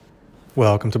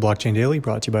Welcome to Blockchain Daily,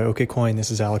 brought to you by OKCoin.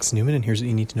 This is Alex Newman, and here's what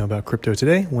you need to know about crypto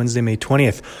today, Wednesday, May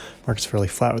 20th. Market's fairly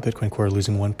flat, with Bitcoin Core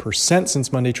losing 1%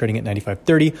 since Monday, trading at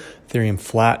 95.30. Ethereum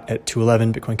flat at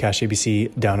 211. Bitcoin Cash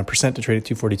ABC down 1% to trade at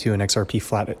 242, and XRP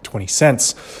flat at 20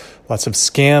 cents. Lots of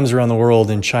scams around the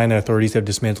world. In China, authorities have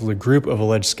dismantled a group of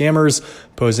alleged scammers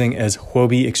posing as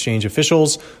Huobi exchange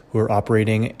officials who are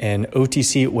operating an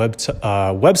OTC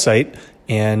website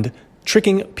and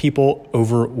tricking people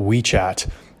over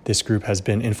WeChat. This group has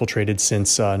been infiltrated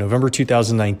since November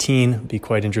 2019. It'll be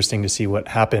quite interesting to see what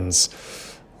happens.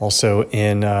 Also,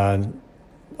 in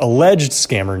alleged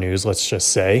scammer news, let's just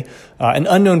say, an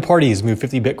unknown party has moved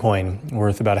 50 Bitcoin,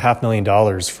 worth about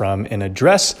 $500,000, from an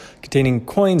address containing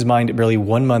coins mined barely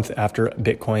 1 month after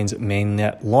Bitcoin's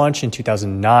mainnet launch in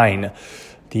 2009.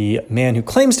 The man who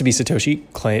claims to be Satoshi,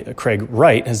 Craig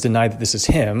Wright, has denied that this is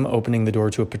him, opening the door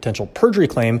to a potential perjury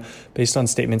claim based on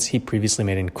statements he previously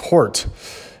made in court.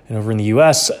 And over in the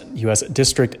U.S.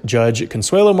 District Judge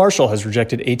Consuelo Marshall has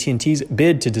rejected AT&T's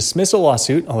bid to dismiss a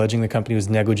lawsuit alleging the company was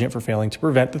negligent for failing to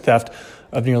prevent the theft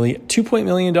of nearly $2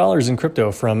 million in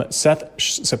crypto from Seth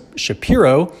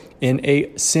Shapiro in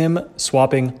a SIM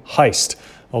swapping heist.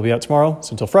 I'll be out tomorrow,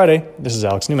 so until Friday, this is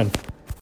Alex Newman.